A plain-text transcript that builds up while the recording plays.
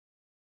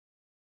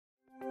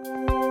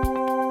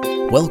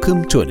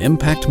Welcome to an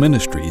Impact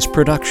Ministries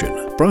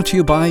production, brought to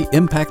you by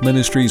Impact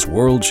Ministries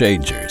World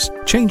Changers,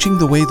 changing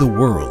the way the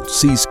world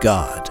sees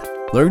God.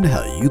 Learn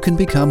how you can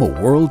become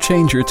a world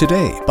changer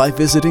today by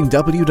visiting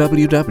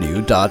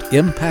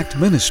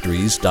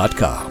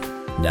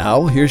www.impactministries.com.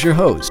 Now, here's your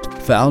host,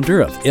 founder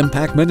of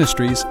Impact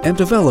Ministries and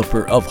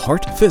developer of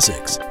Heart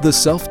Physics, the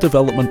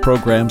self-development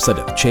programs that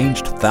have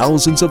changed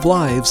thousands of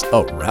lives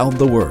around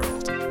the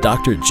world,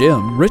 Dr.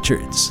 Jim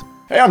Richards.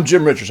 Hey, I'm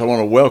Jim Richards. I want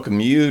to welcome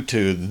you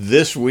to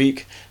This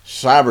Week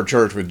Cyber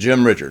Church with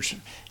Jim Richards.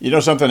 You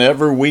know something,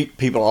 every week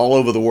people all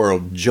over the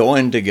world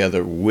join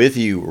together with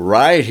you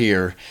right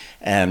here.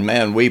 And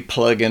man, we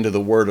plug into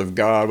the Word of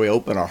God. We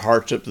open our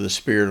hearts up to the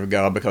Spirit of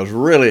God because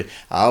really,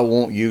 I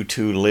want you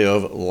to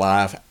live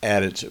life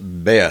at its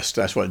best.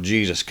 That's what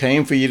Jesus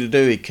came for you to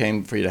do. He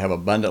came for you to have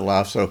abundant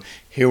life. So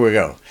here we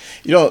go.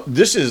 You know,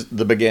 this is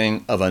the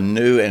beginning of a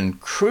new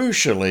and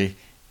crucially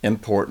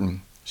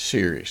important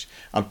series.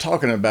 I'm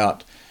talking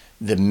about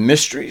the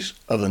mysteries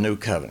of the new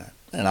covenant.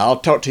 And I'll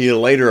talk to you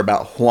later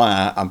about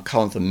why I'm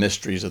calling it the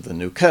mysteries of the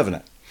new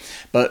covenant.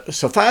 But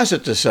suffice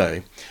it to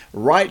say,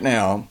 right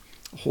now,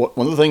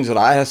 one of the things that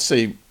I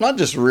see, not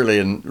just really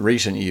in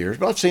recent years,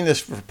 but I've seen this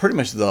for pretty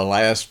much the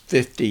last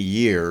 50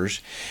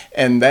 years,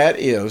 and that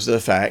is the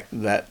fact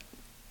that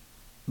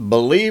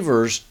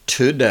believers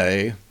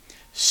today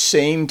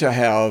seem to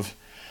have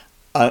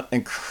an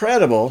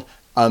incredible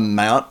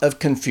amount of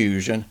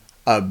confusion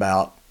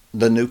about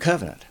the new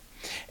covenant.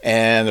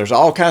 And there's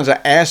all kinds of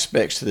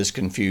aspects to this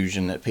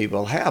confusion that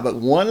people have. But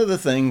one of the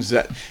things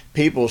that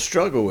people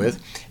struggle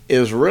with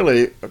is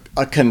really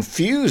a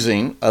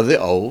confusing of the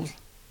old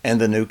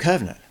and the new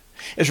covenant.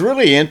 It's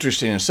really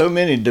interesting in so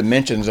many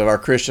dimensions of our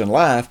Christian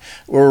life.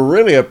 We're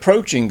really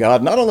approaching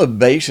God not on the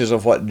basis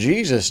of what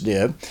Jesus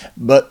did,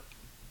 but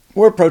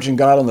we're approaching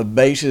God on the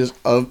basis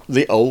of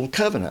the old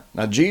covenant.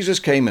 Now, Jesus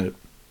came in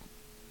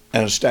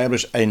and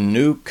established a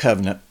new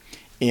covenant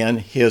in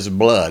his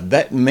blood.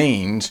 That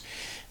means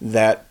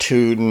that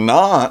to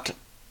not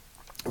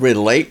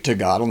relate to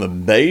God on the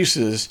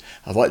basis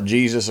of what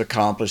Jesus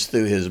accomplished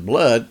through his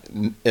blood,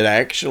 it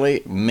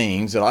actually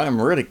means that I am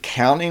really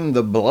counting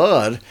the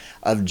blood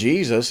of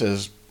Jesus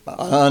as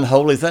an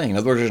unholy thing. In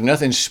other words, there's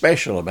nothing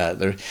special about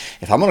it.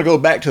 If I'm going to go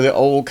back to the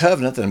old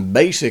covenant, then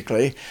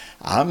basically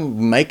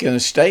I'm making a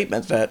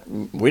statement that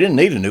we didn't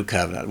need a new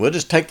covenant. We'll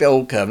just take the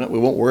old covenant. We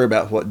won't worry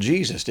about what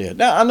Jesus did.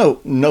 Now, I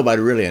know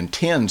nobody really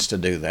intends to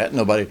do that.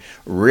 Nobody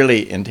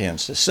really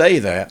intends to say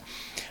that.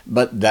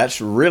 But that's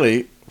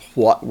really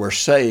what we're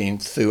saying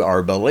through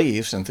our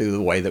beliefs and through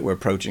the way that we're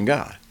approaching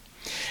God.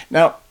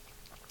 Now,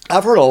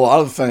 I've heard a lot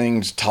of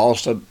things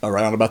tossed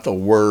around about the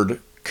word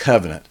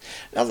covenant.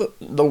 Now,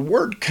 the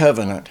word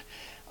covenant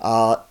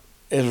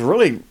is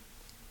really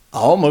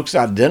almost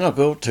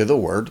identical to the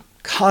word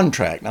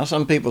contract. Now,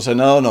 some people say,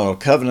 no, a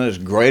covenant is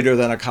greater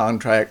than a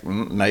contract.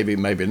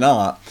 Maybe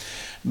not.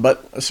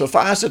 But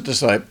suffice it to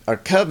say, a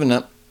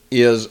covenant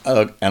is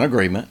an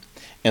agreement.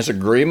 It's an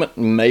agreement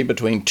made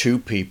between two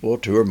people,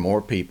 two or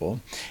more people.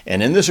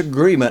 And in this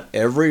agreement,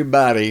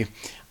 everybody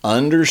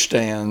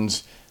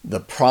understands the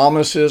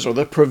promises or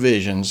the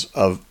provisions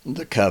of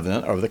the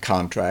covenant or the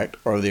contract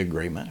or the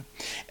agreement.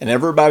 And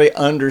everybody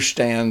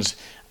understands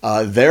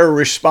their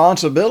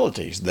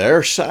responsibilities,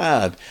 their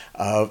side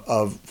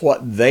of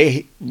what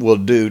they will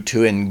do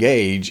to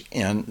engage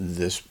in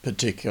this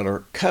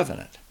particular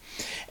covenant.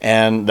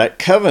 And that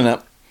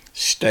covenant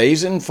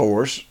stays in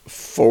force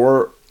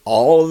for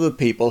all of the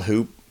people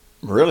who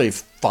really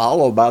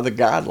follow by the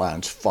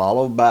guidelines,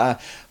 follow by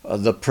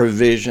the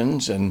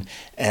provisions and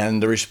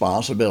the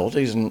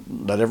responsibilities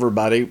and that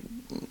everybody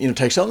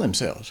takes on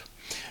themselves.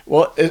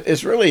 Well,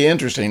 it's really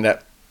interesting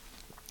that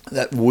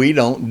we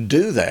don't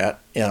do that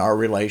in our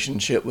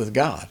relationship with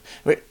God.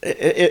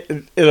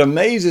 It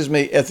amazes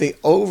me at the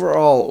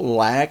overall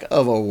lack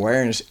of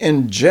awareness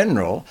in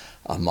general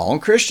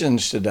among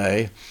Christians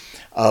today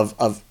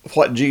of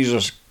what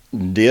Jesus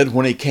did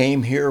when he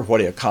came here,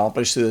 what he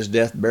accomplished through his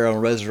death, burial,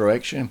 and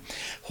resurrection,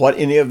 what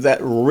any of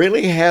that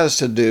really has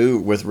to do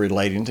with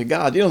relating to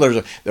God.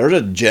 There's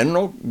a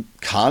general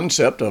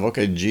concept of,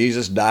 okay,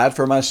 Jesus died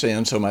for my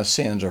sins, so my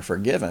sins are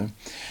forgiven.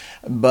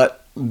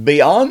 But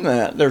beyond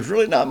that, there's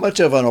really not much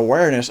of an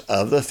awareness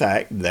of the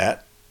fact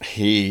that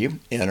he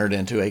entered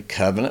into a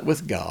covenant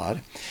with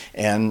God,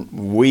 and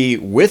we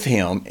with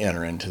him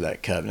enter into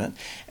that covenant.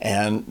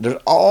 And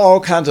there's all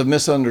kinds of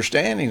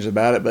misunderstandings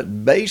about it,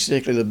 but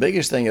basically the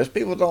biggest thing is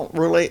people don't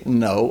really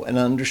know and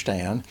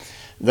understand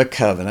the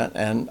covenant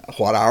and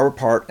what our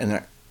part in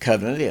that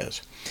covenant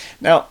is.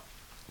 Now,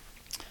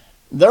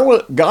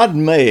 God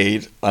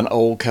made an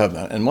old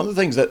covenant, and one of the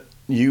things that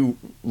you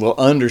will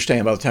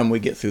understand by the time we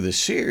get through this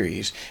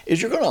series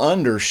is you're going to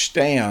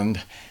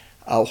understand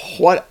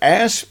what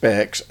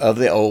aspects of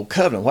the old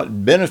covenant,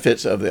 what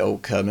benefits of the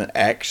old covenant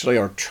actually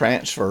are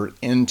transferred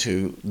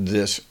into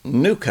this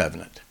new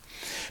covenant.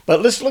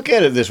 But let's look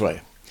at it this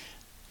way.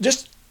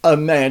 Just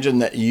imagine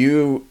that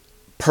you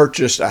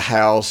purchased a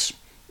house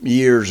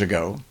years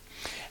ago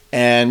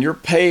and you're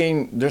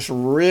paying this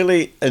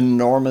really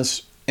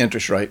enormous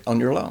interest rate on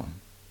your loan.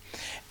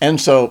 And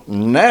so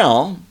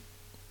now,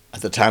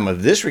 at the time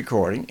of this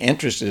recording,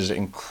 interest is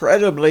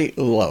incredibly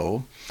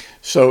low.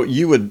 So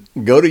you would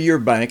go to your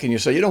bank and you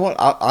say, you know what,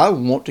 I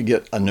want to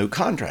get a new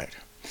contract.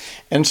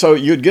 And so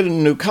you'd get a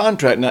new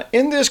contract. Now,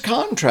 in this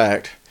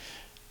contract,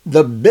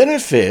 the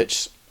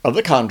benefits of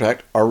the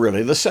contract are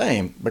really the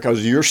same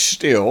because you're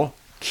still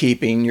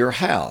keeping your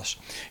house.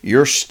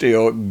 You're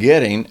still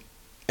getting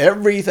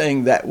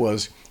everything that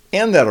was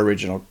in that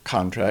original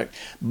contract,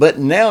 but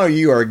now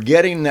you are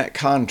getting that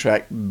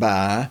contract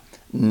by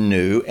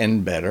new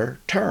and better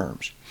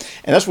terms.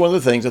 And that's one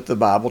of the things that the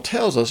Bible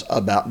tells us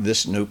about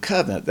this new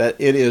covenant, that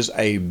it is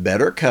a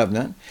better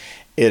covenant.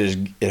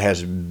 It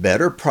has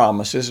better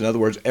promises. In other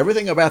words,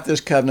 everything about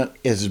this covenant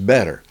is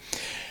better.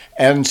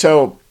 And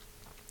so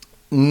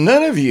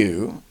none of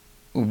you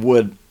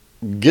would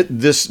get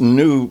this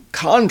new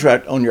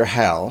contract on your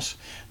house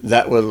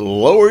that would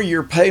lower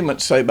your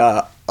payment, say,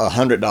 by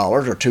 $100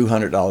 or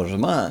 $200 a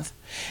month,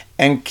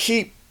 and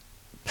keep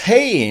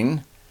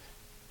paying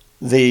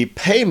the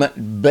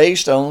payment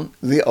based on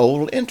the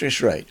old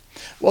interest rate.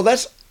 Well,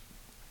 that's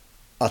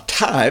a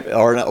type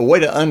or a way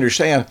to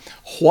understand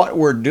what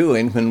we're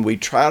doing when we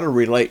try to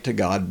relate to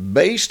God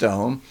based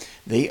on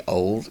the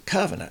old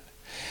covenant.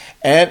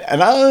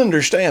 And I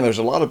understand there's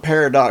a lot of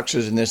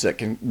paradoxes in this that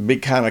can be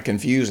kind of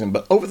confusing,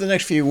 but over the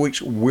next few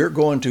weeks, we're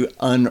going to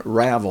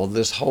unravel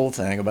this whole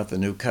thing about the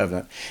new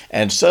covenant.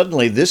 And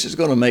suddenly this is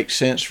going to make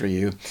sense for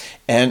you.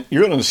 And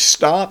you're going to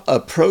stop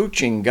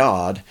approaching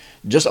God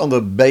just on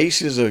the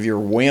basis of your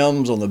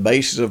whims, on the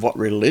basis of what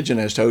religion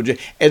has told you.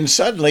 And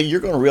suddenly you're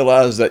going to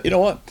realize that, you know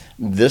what,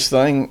 this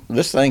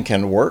thing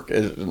can work.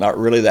 It's not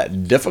really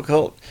that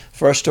difficult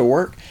for us to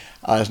work.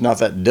 It's not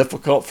that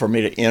difficult for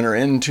me to enter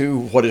into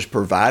what is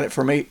provided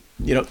for me,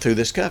 through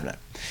this covenant.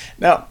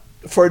 Now,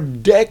 for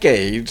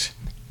decades,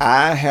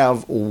 I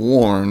have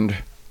warned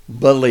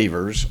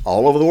believers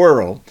all over the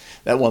world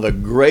that one of the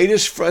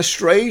greatest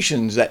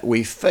frustrations that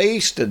we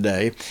face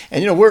today,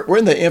 and we're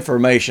in the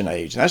information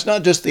age. That's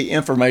not just the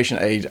information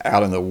age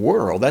out in the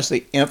world. That's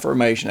the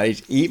information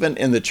age even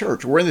in the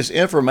church. We're in this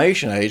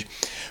information age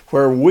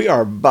where we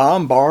are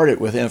bombarded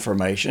with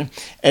information,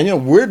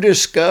 and we're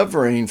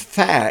discovering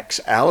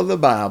facts out of the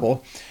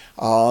Bible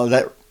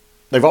that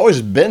they've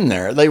always been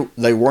there.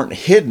 They weren't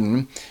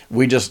hidden.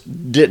 We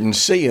just didn't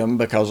see them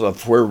because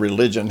of where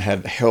religion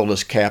had held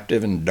us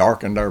captive and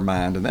darkened our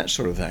mind and that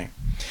sort of thing.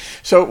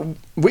 So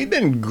we've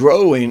been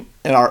growing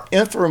in our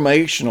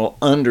informational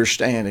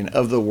understanding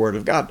of the Word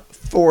of God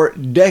for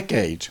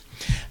decades.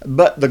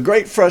 But the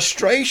great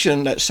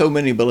frustration that so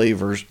many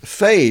believers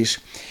face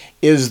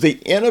is the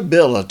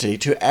inability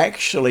to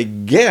actually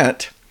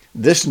get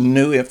this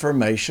new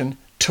information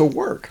to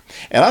work.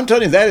 And I'm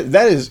telling you,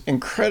 that is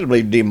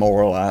incredibly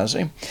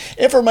demoralizing.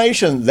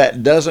 Information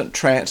that doesn't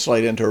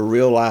translate into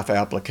real life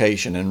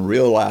application and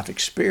real life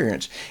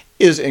experience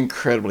is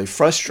incredibly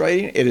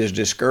frustrating. It is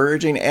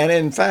discouraging, and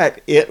in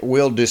fact, it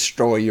will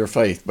destroy your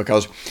faith,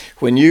 because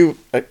when you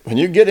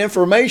get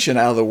information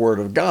out of the Word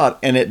of God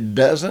and it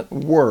doesn't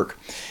work,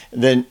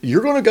 then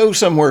you're going to go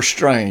somewhere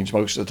strange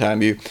most of the time.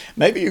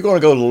 Maybe you're going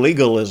to go to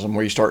legalism,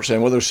 where you start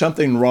saying, well, there's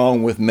something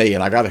wrong with me,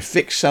 and I got to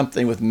fix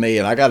something with me,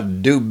 and I got to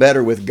do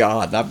better with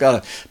God, and I've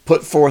got to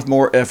put forth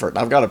more effort, and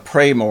I've got to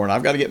pray more, and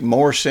I've got to get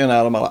more sin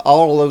out of my life,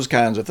 all of those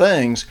kinds of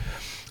things.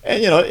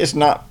 And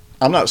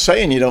I'm not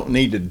saying you don't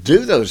need to do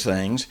those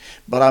things,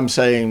 but I'm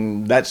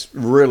saying that's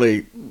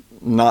really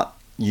not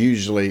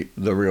usually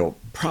the real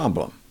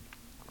problem.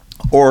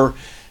 Or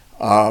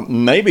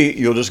maybe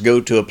you'll just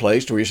go to a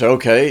place where you say,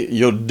 okay,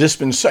 you'll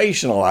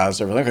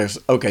dispensationalize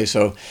everything. Okay,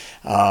 so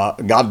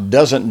God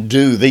doesn't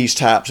do these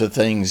types of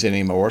things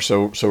anymore.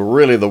 So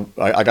really,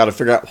 I got to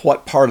figure out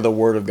what part of the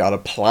Word of God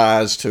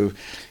applies to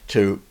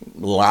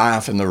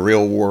life in the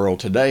real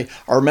world today.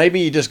 Or maybe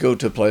you just go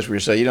to a place where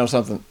you say,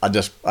 something, I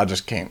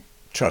just can't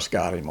trust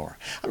God anymore.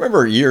 I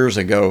remember years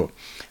ago,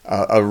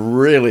 a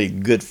really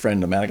good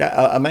friend of mine,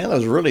 a man that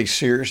was really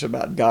serious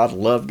about God,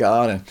 loved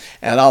God,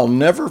 and I'll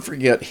never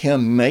forget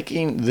him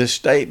making this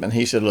statement.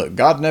 He said, look,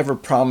 God never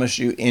promised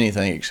you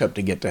anything except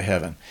to get to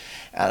heaven.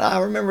 And I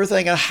remember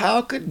thinking,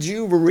 how could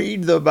you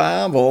read the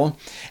Bible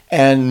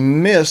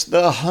and miss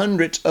the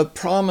hundreds of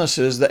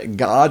promises that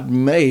God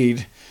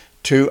made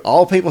to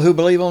all people who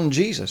believe on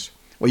Jesus?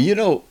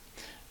 Well,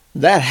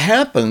 that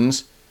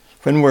happens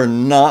when we're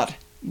not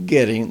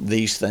getting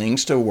these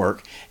things to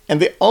work.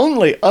 And the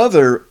only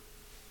other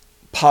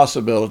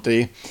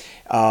possibility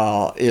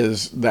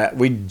is that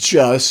we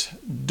just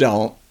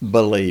don't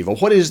believe. Well,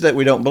 what is that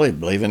we don't believe?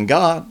 Believe in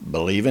God,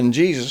 believe in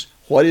Jesus.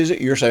 What is it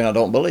you're saying I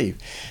don't believe?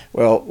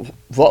 Well,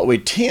 what we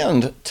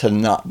tend to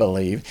not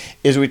believe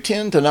is we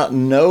tend to not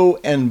know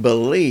and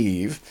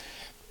believe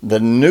the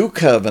new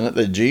covenant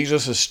that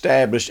Jesus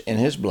established in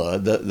his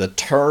blood, the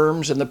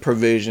terms and the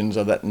provisions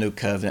of that new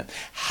covenant,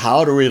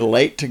 how to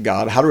relate to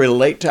God, how to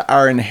relate to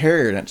our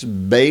inheritance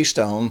based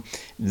on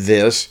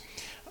this.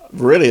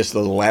 Really, it's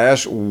the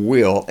last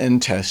will and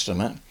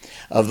testament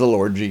of the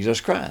Lord Jesus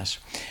Christ.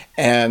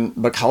 And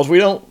because we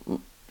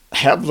don't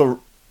have the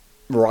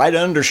right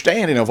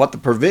understanding of what the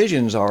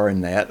provisions are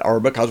in that, or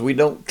because we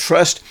don't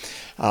trust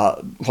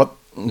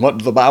what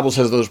the Bible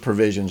says those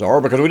provisions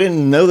are, because we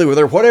didn't know they were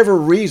there. Whatever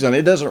reason,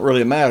 it doesn't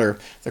really matter.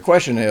 The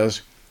question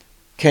is,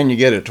 can you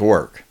get it to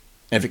work?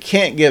 And if you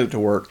can't get it to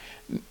work,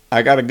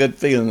 I got a good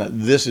feeling that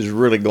this is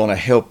really going to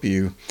help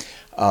you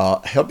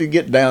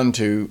get down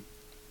to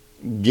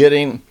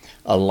getting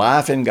a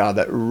life in God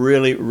that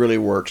really, really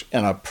works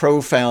in a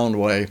profound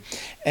way.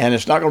 And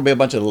it's not going to be a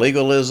bunch of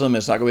legalism.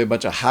 It's not going to be a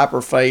bunch of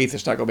hyper faith.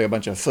 It's not going to be a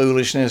bunch of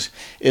foolishness.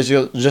 It's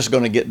just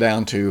going to get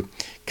down to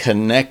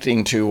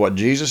connecting to what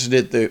Jesus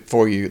did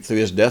for you through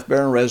his death,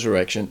 burial, and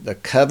resurrection, the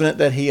covenant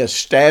that he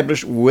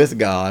established with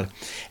God,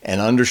 and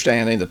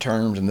understanding the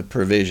terms and the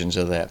provisions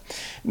of that.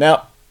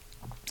 Now,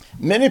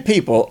 many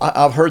people,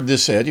 I've heard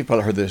this said, you've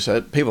probably heard this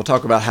said, people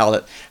talk about how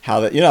that,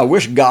 I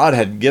wish God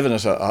had given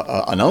us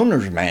an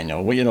owner's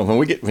manual.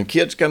 When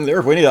kids come to the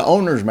earth, we need an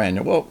owner's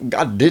manual. Well,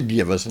 God did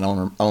give us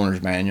an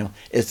owner's manual.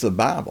 It's the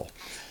Bible.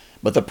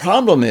 But the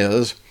problem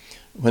is,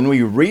 when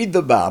we read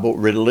the Bible,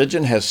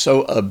 religion has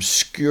so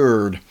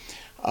obscured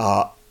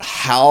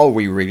how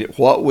we read it,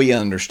 what we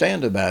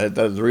understand about it,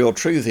 that the real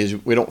truth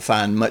is we don't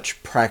find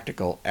much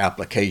practical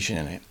application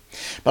in it.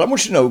 But I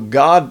want you to know,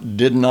 God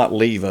did not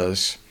leave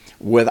us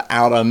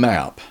without a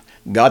map.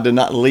 God did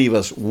not leave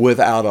us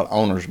without an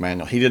owner's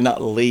manual. He did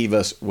not leave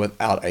us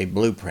without a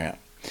blueprint.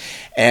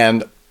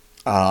 And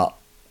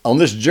on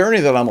this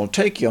journey that I'm going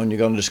to take you on, you're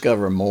going to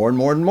discover more and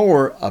more and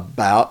more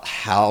about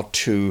how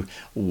to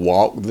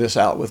walk this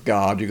out with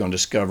God. You're going to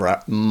discover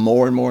out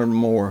more and more and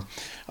more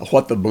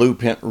what the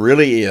blueprint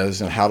really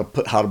is, and how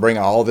to bring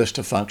all this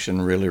to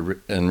function really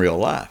in real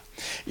life.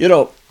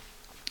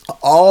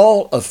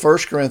 All of 1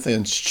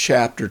 Corinthians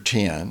chapter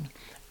 10,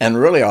 and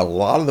really a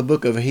lot of the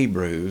book of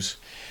Hebrews,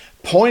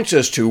 points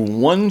us to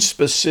one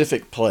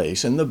specific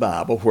place in the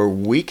Bible where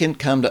we can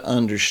come to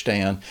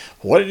understand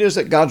what it is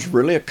that God's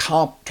really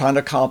trying to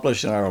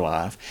accomplish in our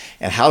life,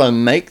 and how to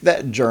make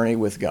that journey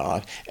with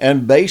God.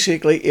 And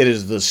basically, it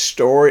is the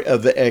story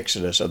of the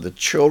Exodus, of the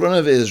children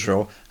of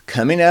Israel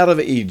coming out of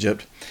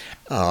Egypt,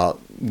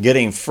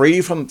 getting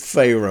free from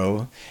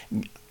Pharaoh,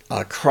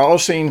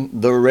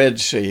 crossing the Red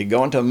Sea,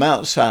 going to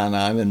Mount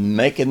Sinai, and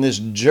making this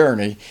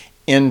journey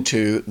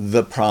into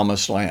the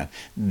promised land.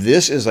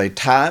 This is a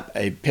type,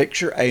 a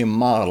picture, a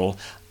model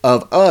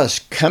of us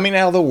coming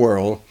out of the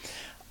world,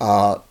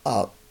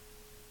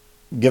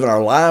 giving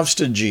our lives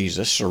to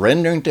Jesus,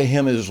 surrendering to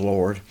him as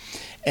Lord.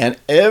 And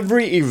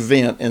every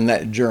event in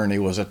that journey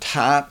was a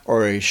type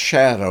or a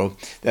shadow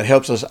that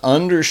helps us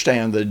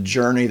understand the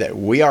journey that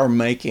we are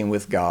making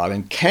with God.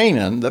 And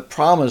Canaan, the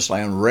promised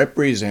land,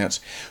 represents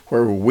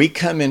where we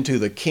come into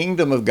the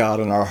kingdom of God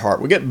in our heart.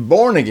 We get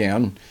born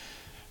again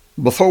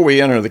before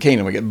we enter the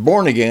kingdom. We get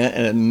born again,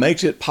 and it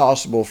makes it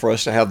possible for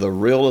us to have the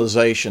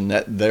realization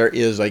that there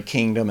is a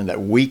kingdom and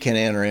that we can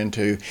enter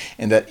into,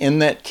 and that in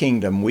that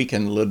kingdom we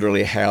can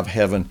literally have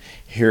heaven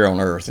here on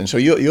earth. And so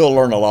you'll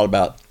learn a lot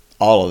about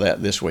all of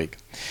that this week.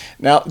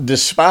 Now,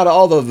 despite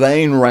all the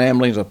vain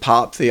ramblings of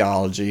pop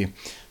theology,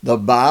 the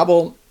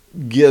Bible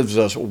gives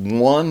us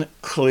one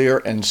clear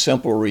and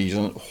simple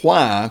reason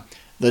why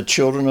the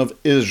children of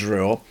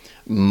Israel,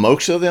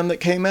 most of them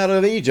that came out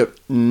of Egypt,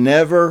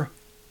 never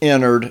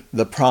entered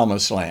the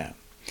promised land.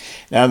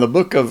 Now, in the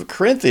book of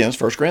Corinthians,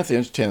 1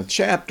 Corinthians, 10th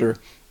chapter,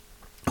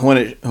 when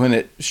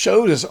it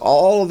showed us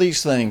all of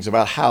these things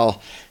about how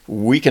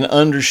we can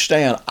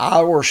understand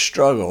our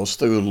struggles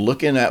through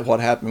looking at what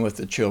happened with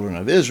the children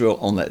of Israel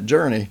on that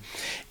journey,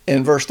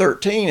 in verse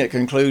 13 it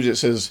concludes, it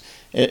says,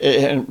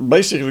 and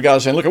basically God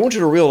is saying, look, I want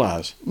you to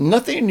realize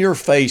nothing you're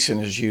facing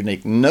is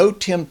unique. No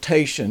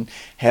temptation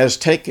has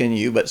taken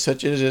you but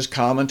such as is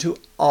common to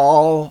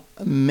all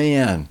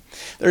men.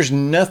 There's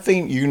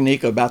nothing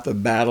unique about the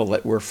battle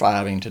that we're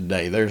fighting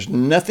today. There's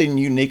nothing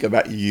unique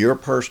about your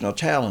personal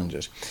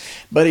challenges.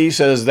 But he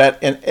says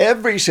that in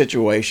every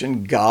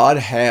situation, God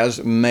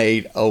has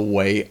made a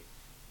way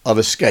of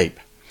escape.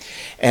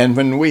 And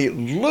when we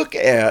look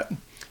at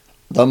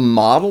the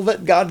model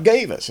that God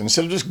gave us,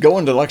 instead of just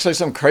going to, like, say,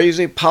 some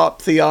crazy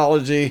pop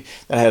theology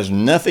that has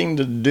nothing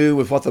to do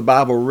with what the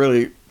Bible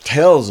really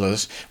tells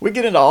us, we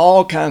get into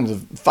all kinds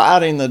of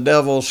fighting the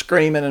devil,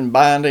 screaming and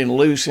binding,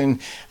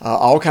 loosing,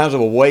 all kinds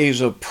of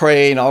ways of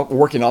praying,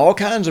 working all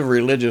kinds of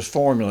religious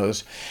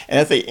formulas. And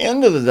at the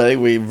end of the day,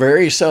 we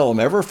very seldom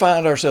ever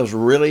find ourselves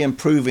really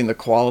improving the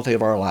quality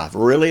of our life,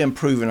 really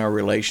improving our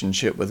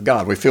relationship with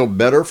God. We feel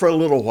better for a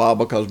little while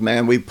because,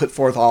 man, we put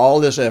forth all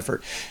this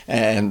effort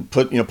and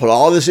put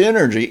all this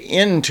energy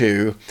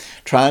into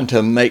trying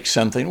to make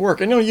something work.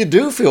 And you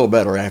do feel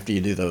better after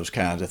you do those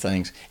kinds of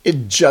things.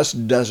 It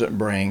just doesn't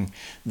bring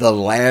the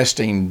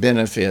lasting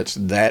benefits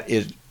that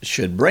it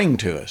should bring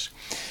to us.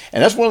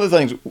 And that's one of the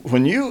things,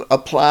 when you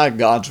apply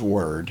God's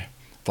word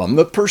from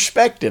the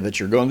perspective that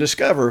you're going to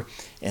discover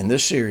in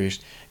this series,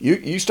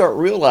 you start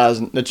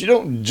realizing that you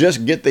don't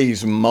just get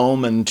these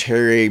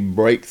momentary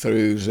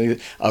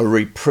breakthroughs, a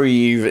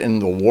reprieve in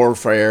the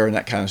warfare and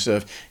that kind of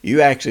stuff.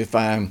 You actually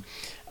find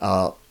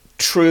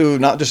true,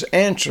 not just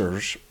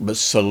answers, but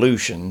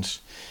solutions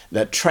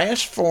that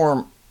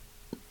transform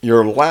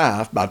your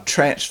life by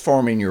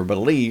transforming your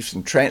beliefs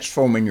and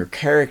transforming your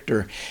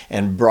character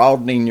and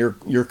broadening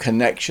your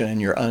connection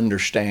and your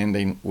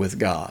understanding with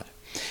God.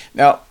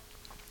 Now,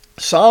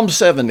 Psalm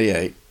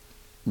 78,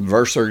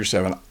 verse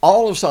 37,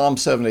 all of Psalm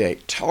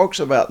 78 talks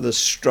about this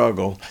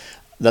struggle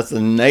that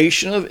the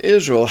nation of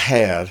Israel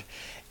had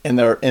in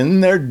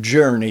their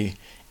journey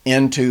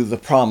into the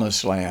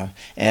promised land.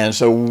 And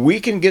so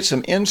we can get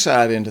some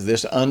insight into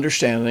this,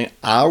 understanding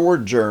our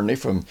journey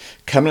from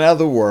coming out of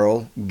the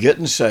world,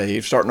 getting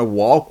saved, starting to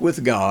walk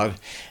with God,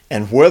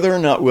 and whether or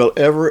not we'll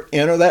ever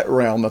enter that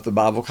realm that the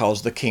Bible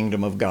calls the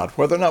kingdom of God,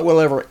 whether or not we'll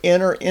ever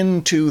enter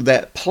into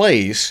that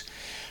place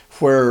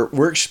where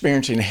we're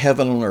experiencing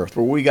heaven on earth,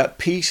 where we got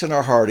peace in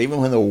our heart,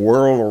 even when the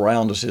world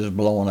around us is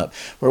blowing up,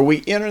 where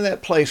we enter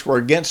that place where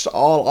against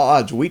all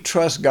odds, we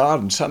trust God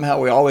and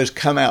somehow we always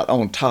come out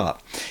on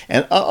top.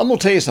 And I'm going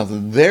to tell you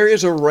something. There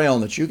is a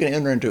realm that you can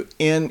enter into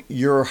in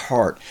your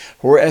heart,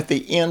 where at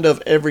the end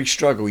of every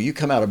struggle, you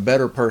come out a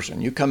better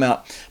person. You come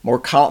out more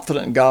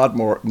confident in God,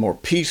 more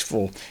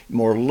peaceful,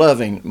 more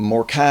loving,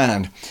 more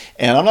kind.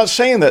 And I'm not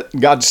saying that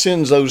God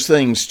sends those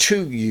things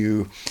to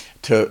you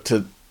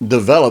to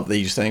develop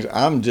these things.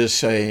 I'm just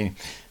saying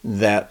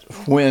that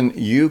when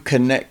you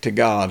connect to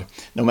God,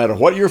 no matter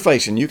what you're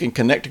facing, you can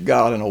connect to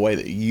God in a way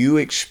that you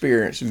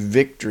experience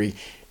victory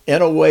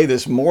in a way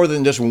that's more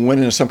than just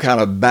winning some kind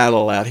of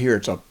battle out here.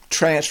 It's a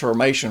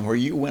transformation where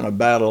you win a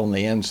battle on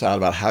the inside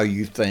about how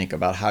you think,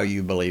 about how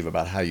you believe,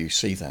 about how you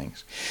see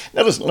things.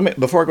 Now listen,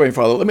 before I go any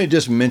further, let me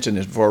just mention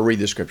this before I read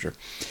the scripture.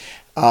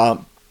 I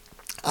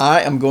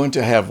am going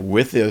to have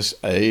with this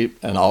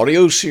an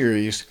audio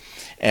series.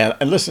 And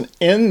listen,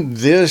 in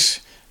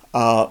this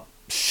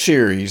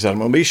series that I'm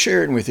going to be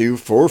sharing with you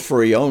for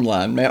free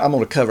online, man, I'm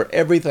going to cover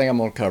everything I'm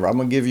going to cover. I'm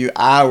going to give you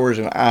hours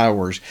and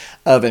hours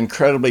of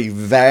incredibly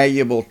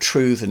valuable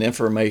truth and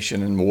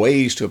information and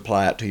ways to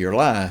apply it to your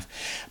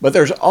life. But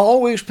there's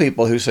always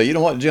people who say, you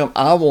know what, Jim,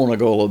 I want to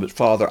go a little bit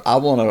farther. I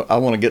want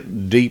to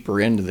get deeper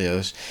into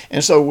this.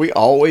 And so we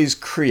always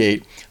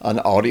create an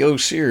audio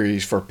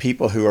series for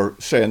people who are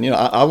saying, you know,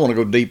 I want to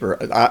go deeper.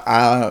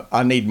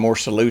 I need more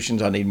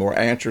solutions. I need more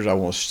answers. I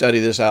want to study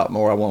this out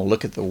more. I want to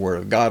look at the Word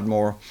of God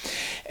more.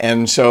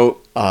 And so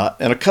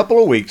in a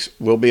couple of weeks,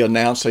 we'll be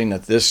announcing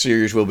that this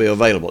series will be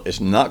available. It's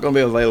not going to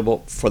be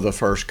available for the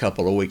first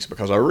couple of weeks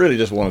because I really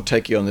just want to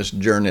take you on this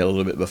journey a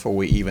little bit before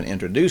we even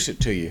introduce it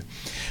to you.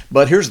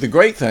 But here's the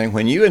great thing.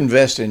 When you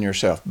invest in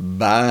yourself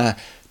by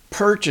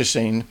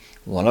purchasing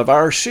one of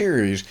our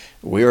series,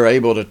 we are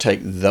able to take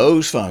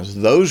those funds,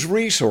 those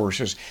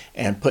resources,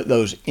 and put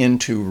those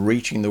into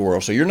reaching the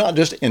world. So you're not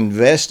just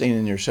investing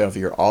in yourself,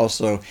 you're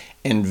also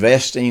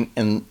investing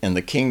in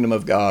the kingdom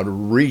of God,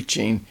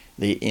 reaching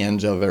the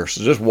ends of the earth.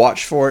 So just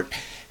watch for it,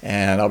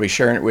 and I'll be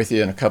sharing it with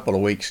you in a couple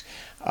of weeks,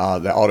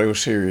 the audio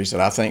series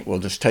that I think will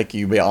just take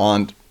you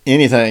beyond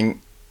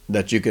anything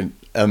that you can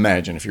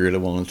imagine if you really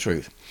want the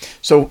truth.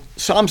 So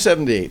Psalm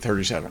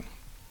 78:37.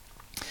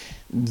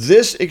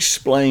 This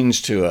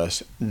explains to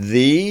us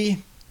the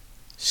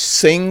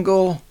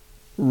single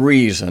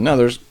reason. Now,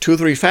 there's 2 or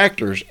 3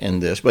 factors in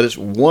this, but it's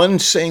one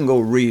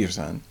single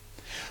reason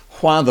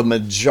why the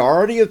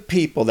majority of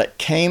people that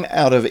came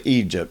out of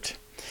Egypt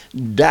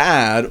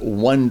died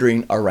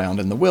wandering around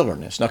in the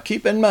wilderness. Now,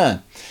 keep in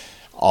mind,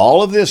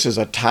 all of this is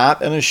a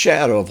type and a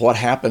shadow of what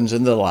happens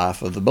in the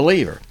life of the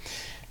believer.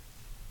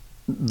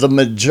 The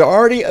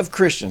majority of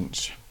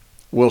Christians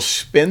will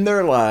spend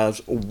their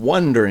lives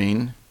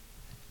wandering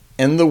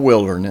in the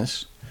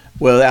wilderness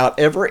without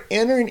ever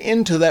entering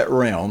into that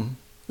realm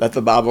that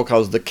the Bible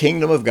calls the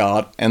kingdom of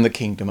God and the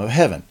kingdom of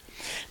heaven.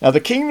 Now, the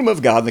kingdom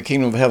of God and the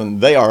kingdom of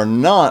heaven, they are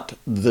not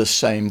the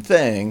same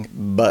thing,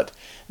 but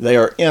they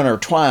are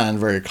intertwined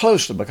very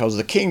closely because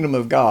the kingdom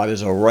of God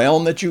is a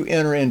realm that you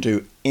enter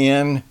into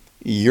in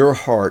your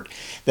heart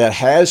that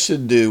has to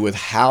do with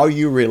how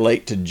you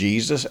relate to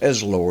Jesus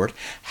as Lord,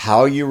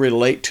 how you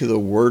relate to the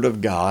Word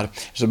of God.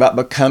 It's about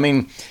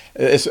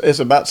it's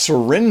about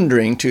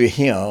surrendering to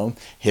Him,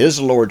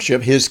 His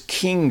Lordship, His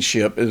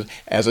kingship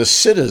as a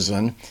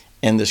citizen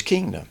in this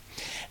kingdom.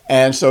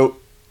 And so,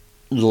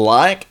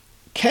 like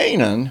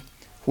Canaan,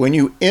 when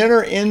you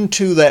enter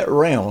into that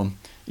realm,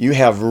 you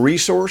have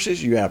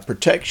resources, you have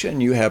protection,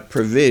 you have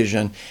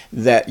provision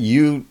that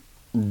you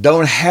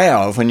don't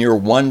have when you're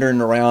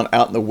wandering around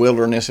out in the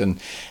wilderness. And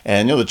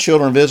you know, the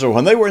children of Israel,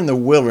 when they were in the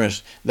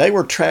wilderness, they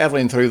were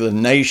traveling through the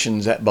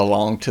nations that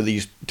belonged to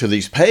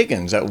these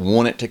pagans that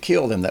wanted to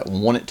kill them, that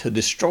wanted to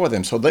destroy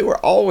them. So they were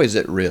always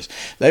at risk.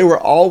 They were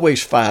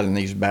always fighting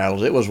these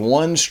battles. It was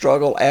one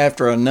struggle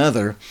after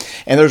another.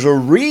 And there's a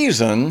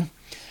reason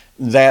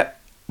that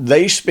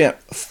they spent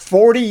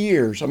 40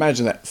 years,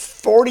 imagine that,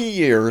 40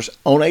 years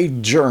on a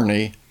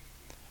journey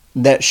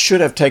that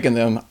should have taken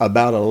them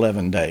about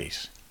 11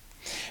 days.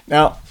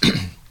 Now,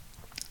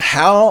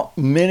 how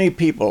many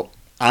people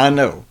I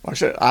know, like I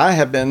said, I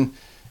have been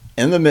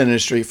in the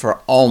ministry for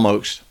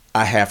almost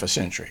a half a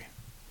century.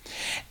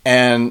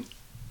 And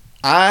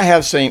I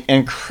have seen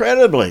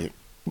incredibly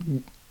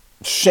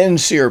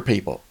sincere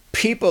people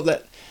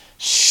that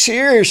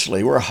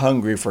seriously were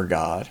hungry for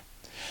God,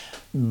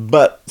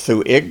 But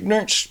through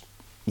ignorance,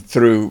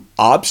 through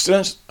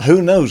obstinance,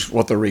 who knows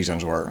what the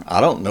reasons were?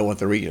 I don't know what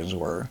the reasons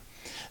were.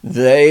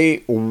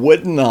 They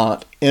would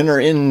not enter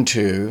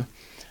into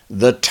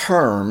the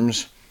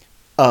terms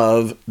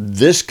of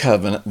this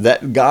covenant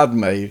that God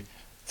made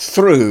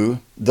through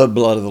the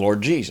blood of the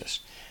Lord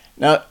Jesus.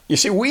 Now, you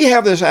see, we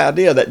have this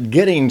idea that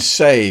getting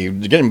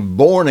saved, getting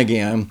born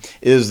again,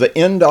 is the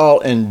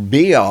end-all and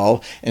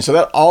be-all, and so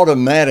that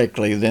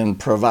automatically then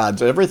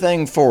provides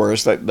everything for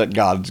us that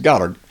God's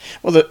got.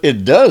 Well,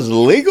 it does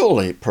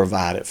legally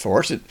provide it for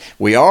us.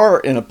 We are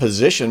in a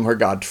position where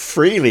God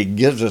freely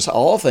gives us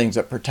all things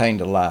that pertain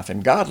to life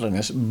and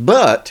godliness,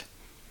 but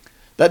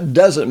that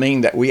doesn't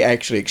mean that we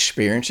actually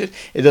experience it.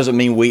 It doesn't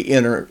mean we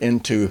enter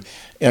into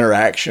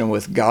interaction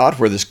with God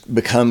where this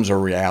becomes a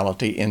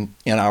reality in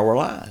our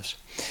lives.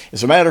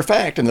 As a matter of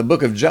fact, in the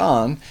book of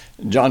John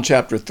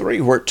chapter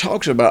 3, where it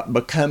talks about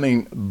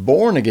becoming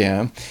born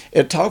again,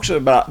 it talks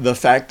about the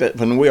fact that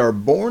when we are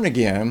born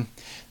again,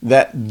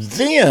 that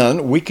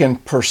then we can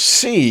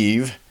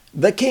perceive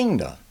the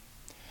kingdom.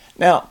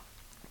 Now,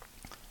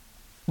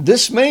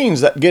 this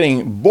means that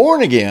getting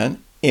born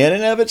again in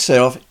and of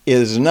itself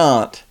is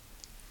not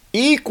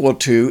equal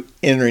to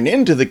entering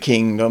into the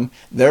kingdom.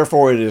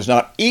 Therefore, it is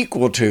not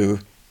equal to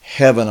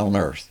heaven on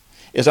earth.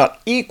 It's not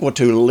equal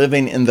to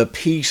living in the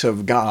peace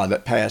of God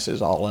that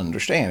passes all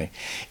understanding.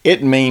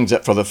 It means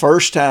that for the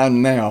first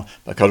time now,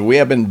 because we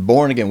have been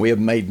born again, we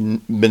have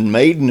been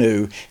made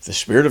new, the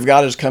Spirit of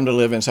God has come to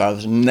live inside of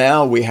us.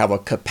 Now we have a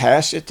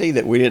capacity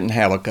that we didn't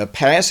have, a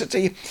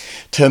capacity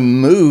to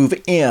move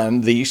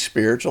in these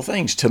spiritual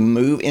things, to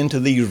move into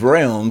these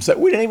realms that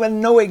we didn't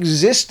even know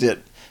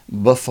existed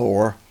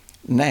before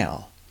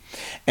now.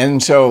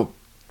 And so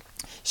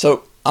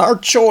our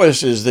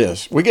choice is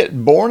this. We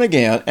get born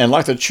again and,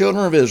 like the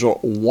children of Israel,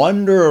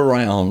 wander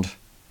around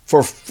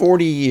for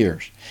 40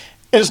 years.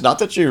 It's not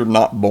that you're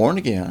not born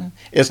again.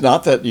 It's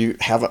not that you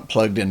haven't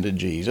plugged into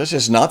Jesus.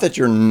 It's not that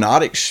you're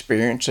not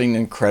experiencing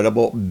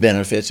incredible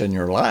benefits in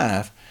your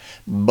life,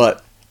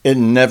 but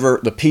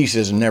the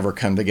pieces never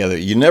come together.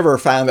 You never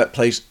find that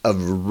place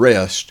of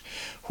rest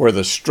where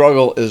the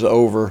struggle is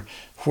over,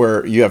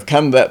 where you have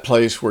come to that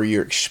place where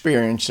you're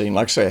experiencing,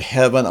 like say,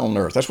 heaven on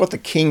earth. That's what the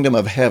kingdom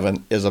of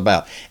heaven is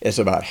about. It's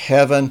about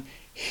heaven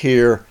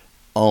here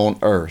on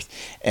earth.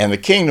 And the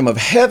kingdom of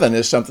heaven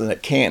is something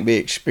that can't be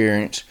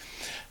experienced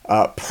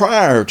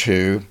prior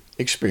to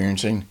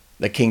experiencing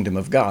the kingdom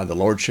of God, the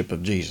lordship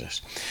of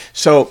Jesus.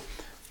 So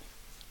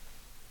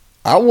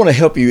I want to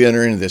help you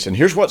enter into this. And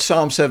here's what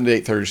Psalm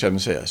 78:37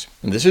 says.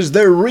 And this is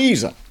their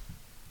reason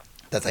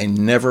that they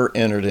never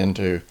entered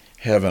into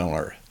heaven on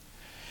earth.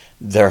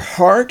 Their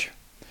heart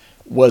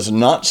was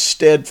not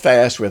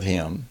steadfast with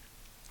him,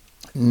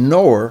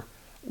 nor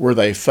were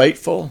they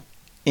faithful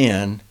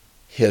in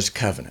his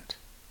covenant.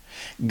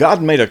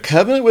 God made a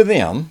covenant with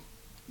them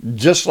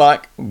just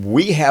like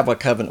we have a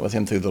covenant with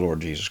him through the Lord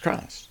Jesus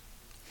Christ.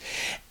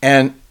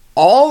 And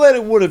all that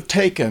it would have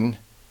taken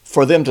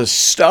for them to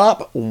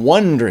stop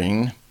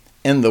wandering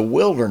in the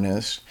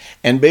wilderness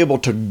and be able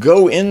to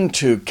go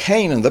into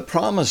Canaan, the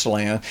promised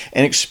land,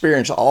 and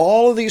experience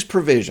all of these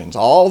provisions,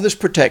 all this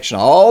protection,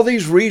 all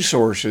these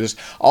resources,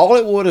 all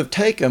it would have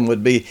taken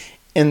would be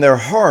in their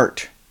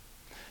heart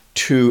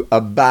to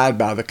abide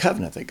by the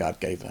covenant that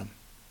God gave them.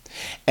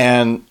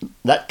 And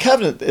that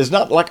covenant is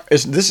not like,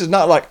 this is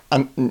not like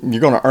you're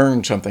going to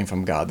earn something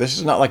from God. This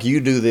is not like you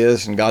do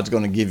this and God's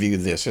going to give you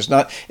this. It's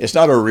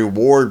not a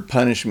reward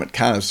punishment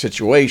kind of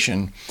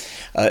situation.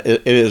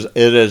 It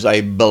is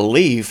a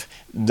belief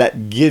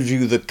that gives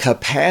you the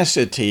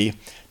capacity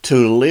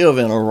to live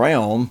in a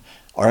realm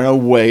or in a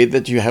way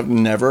that you have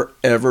never,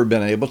 ever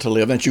been able to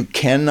live, that you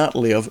cannot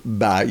live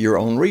by your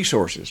own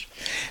resources.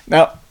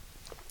 Now,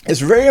 it's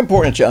very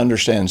important that you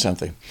understand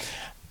something.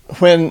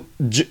 When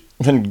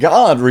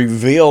God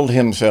revealed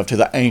himself to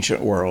the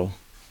ancient world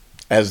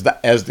as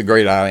the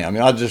great I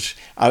am, I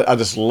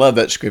just love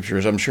that scripture,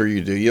 as I'm sure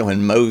you do.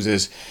 When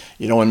Moses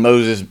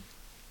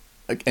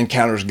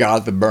encounters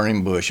God at the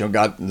burning bush,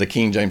 God, the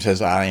King James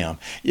says, I am.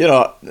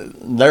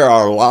 There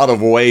are a lot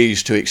of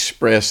ways to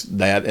express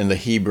that in the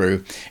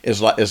Hebrew.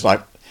 It's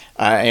like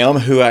I am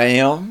who I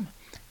am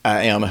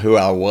who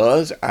I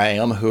was, I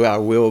am who I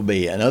will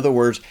be. In other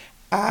words,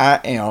 I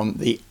am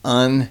the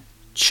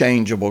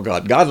unchangeable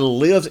God. God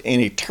lives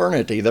in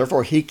eternity,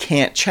 therefore he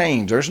can't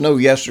change. There's no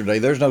yesterday,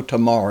 there's no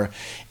tomorrow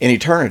in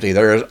eternity.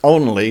 There is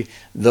only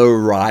the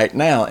right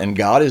now, and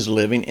God is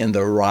living in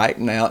the right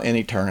now in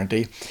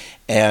eternity.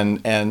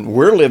 And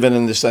we're living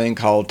in this thing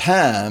called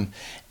time,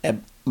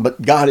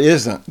 but God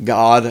isn't.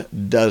 God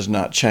does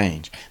not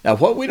change. Now,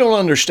 what we don't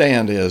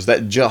understand is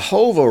that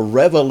Jehovah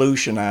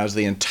revolutionized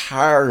the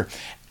entire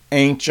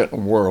ancient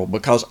world,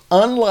 because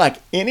unlike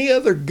any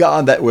other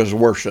god that was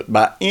worshipped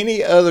by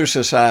any other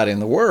society in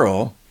the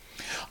world,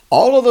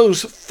 all of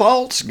those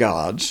false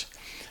gods,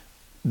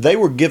 they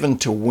were given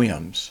to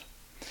whims.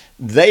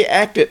 They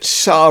acted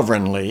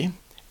sovereignly,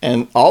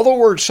 and all the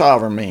word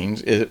sovereign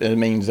means, it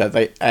means that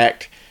they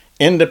act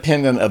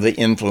independent of the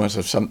influence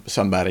of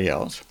somebody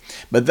else.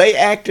 But they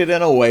acted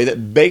in a way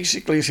that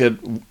basically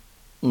said,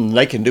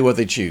 they can do what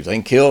they choose.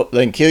 They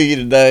can kill you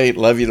today,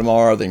 love you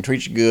tomorrow. They can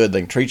treat you good.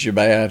 They can treat you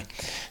bad.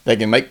 They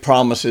can make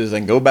promises. They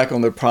can go back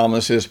on their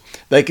promises.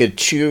 They could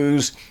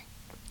choose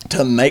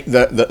to make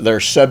their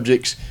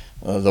subjects,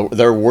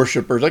 their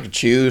worshipers, they could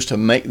choose to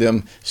make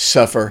them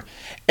suffer.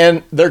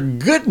 And their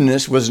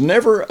goodness was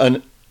never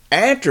an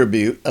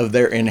attribute of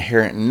their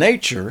inherent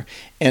nature.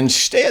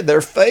 Instead,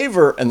 their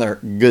favor and their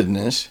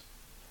goodness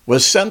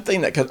was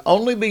something that could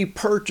only be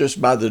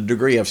purchased by the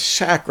degree of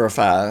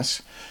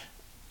sacrifice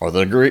or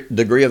the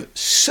degree of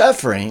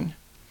suffering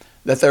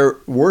that their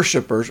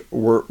worshipers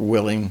were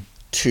willing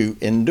to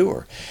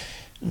endure.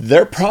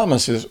 Their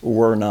promises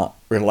were not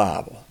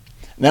reliable.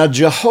 Now,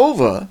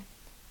 Jehovah,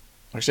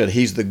 like I said,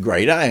 he's the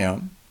great I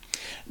am.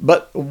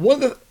 But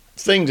one of the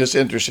things that's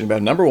interesting about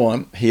him, number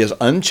one, he is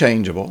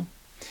unchangeable.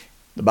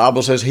 The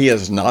Bible says he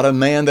is not a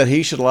man that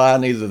he should lie,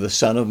 neither the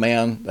son of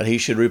man that he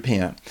should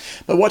repent.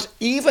 But what's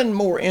even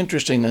more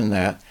interesting than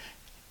that,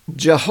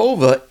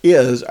 Jehovah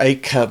is a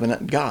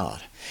covenant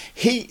God.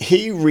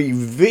 He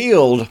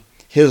revealed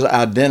his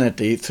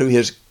identity through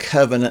his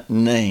covenant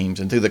names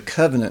and through the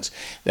covenants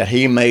that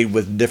he made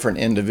with different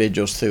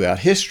individuals throughout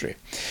history.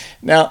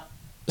 Now,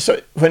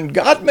 so when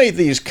God made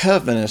these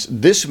covenants,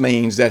 this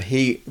means that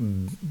he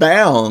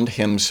bound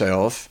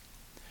himself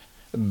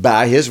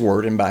by his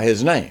word and by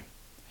his name.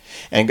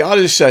 And God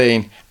is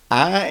saying,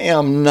 I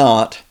am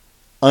not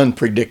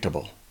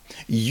unpredictable.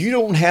 You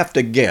don't have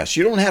to guess.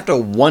 You don't have to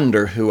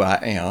wonder who I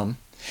am.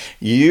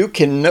 You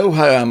can know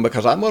who I am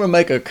because I'm going to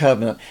make a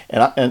covenant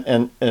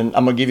and I'm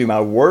going to give you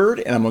my word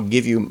and I'm going to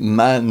give you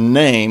my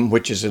name,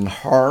 which is in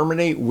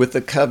harmony with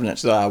the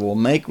covenants that I will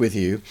make with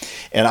you.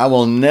 And I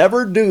will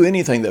never do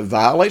anything that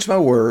violates my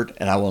word,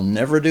 and I will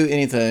never do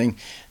anything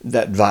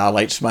that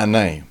violates my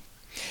name.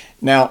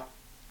 Now,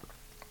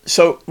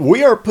 so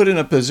we are put in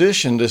a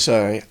position to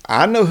say,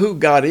 I know who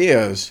God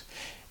is,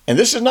 and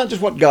this is not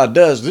just what God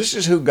does, this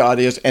is who God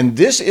is, and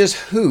this is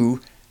who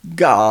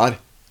God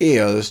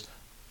is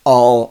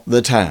all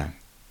the time.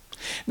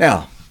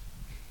 Now,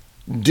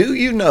 do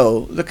you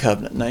know the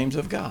covenant names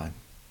of God?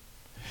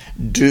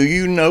 Do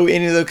you know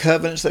any of the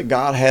covenants that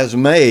God has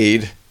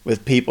made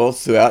with people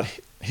throughout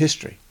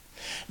history?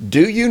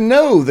 Do you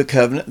know the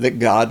covenant that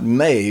God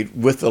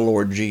made with the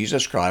Lord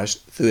Jesus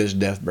Christ through his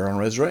death, burial, and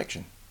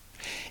resurrection?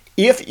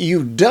 If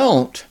you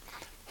don't,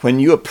 when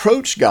you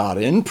approach God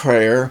in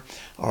prayer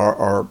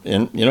or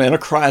in a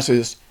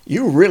crisis,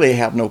 you really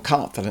have no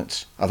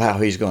confidence of how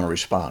he's going to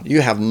respond.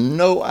 You have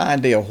no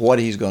idea what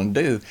he's going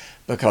to do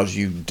because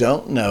you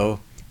don't know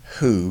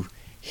who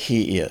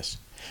he is.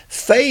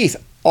 Faith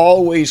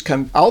always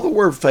comes, all the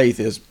word faith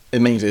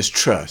means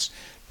trust.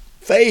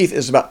 Faith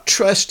is about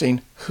trusting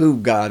who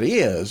God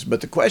is,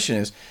 but the question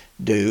is,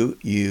 do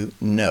you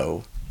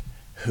know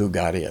who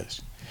God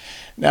is?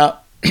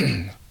 Now,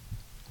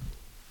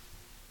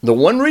 the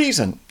one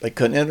reason they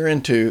couldn't enter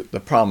into the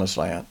promised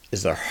land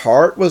is their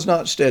heart was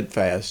not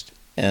steadfast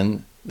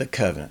in the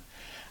covenant.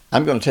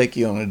 I'm going to take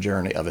you on a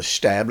journey of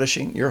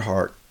establishing your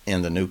heart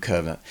in the new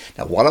covenant.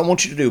 Now, what I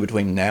want you to do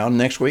between now and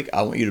next week,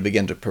 I want you to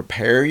begin to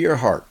prepare your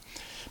heart.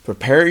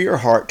 Prepare your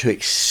heart to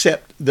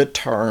accept the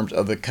terms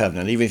of the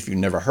covenant. Even if you've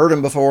never heard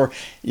them before,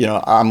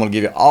 I'm going to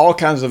give you all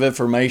kinds of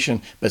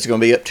information, but it's going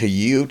to be up to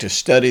you to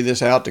study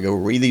this out, to go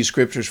read these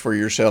scriptures for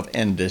yourself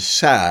and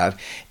decide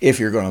if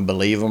you're going to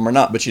believe them or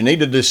not. But you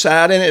need to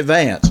decide in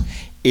advance.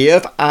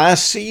 If I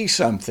see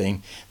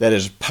something that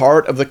is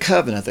part of the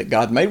covenant that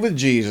God made with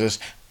Jesus,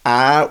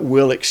 I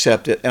will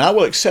accept it, and I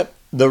will accept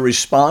the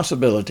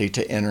responsibility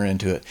to enter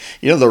into it.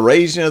 The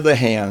raising of the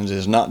hands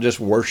is not just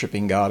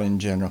worshiping God in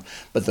general,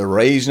 but the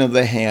raising of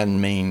the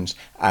hand means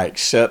I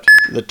accept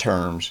the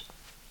terms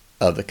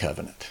of the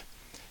covenant.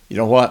 You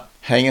know what?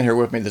 Hang in here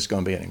with me. This is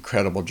going to be an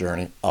incredible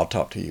journey. I'll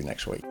talk to you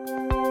next week.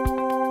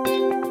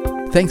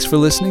 Thanks for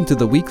listening to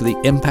the weekly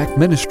Impact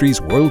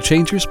Ministries World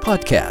Changers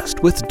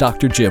podcast with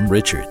Dr. Jim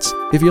Richards.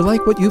 If you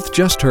like what you've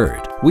just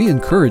heard, we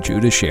encourage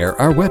you to share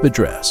our web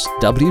address,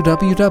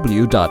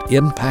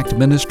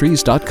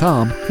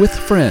 www.impactministries.com, with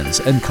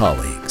friends and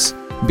colleagues.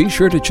 Be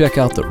sure to check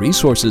out the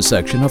resources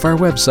section of our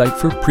website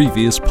for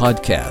previous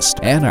podcasts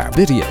and our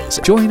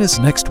videos. Join us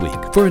next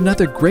week for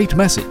another great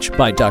message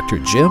by Dr.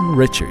 Jim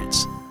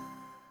Richards.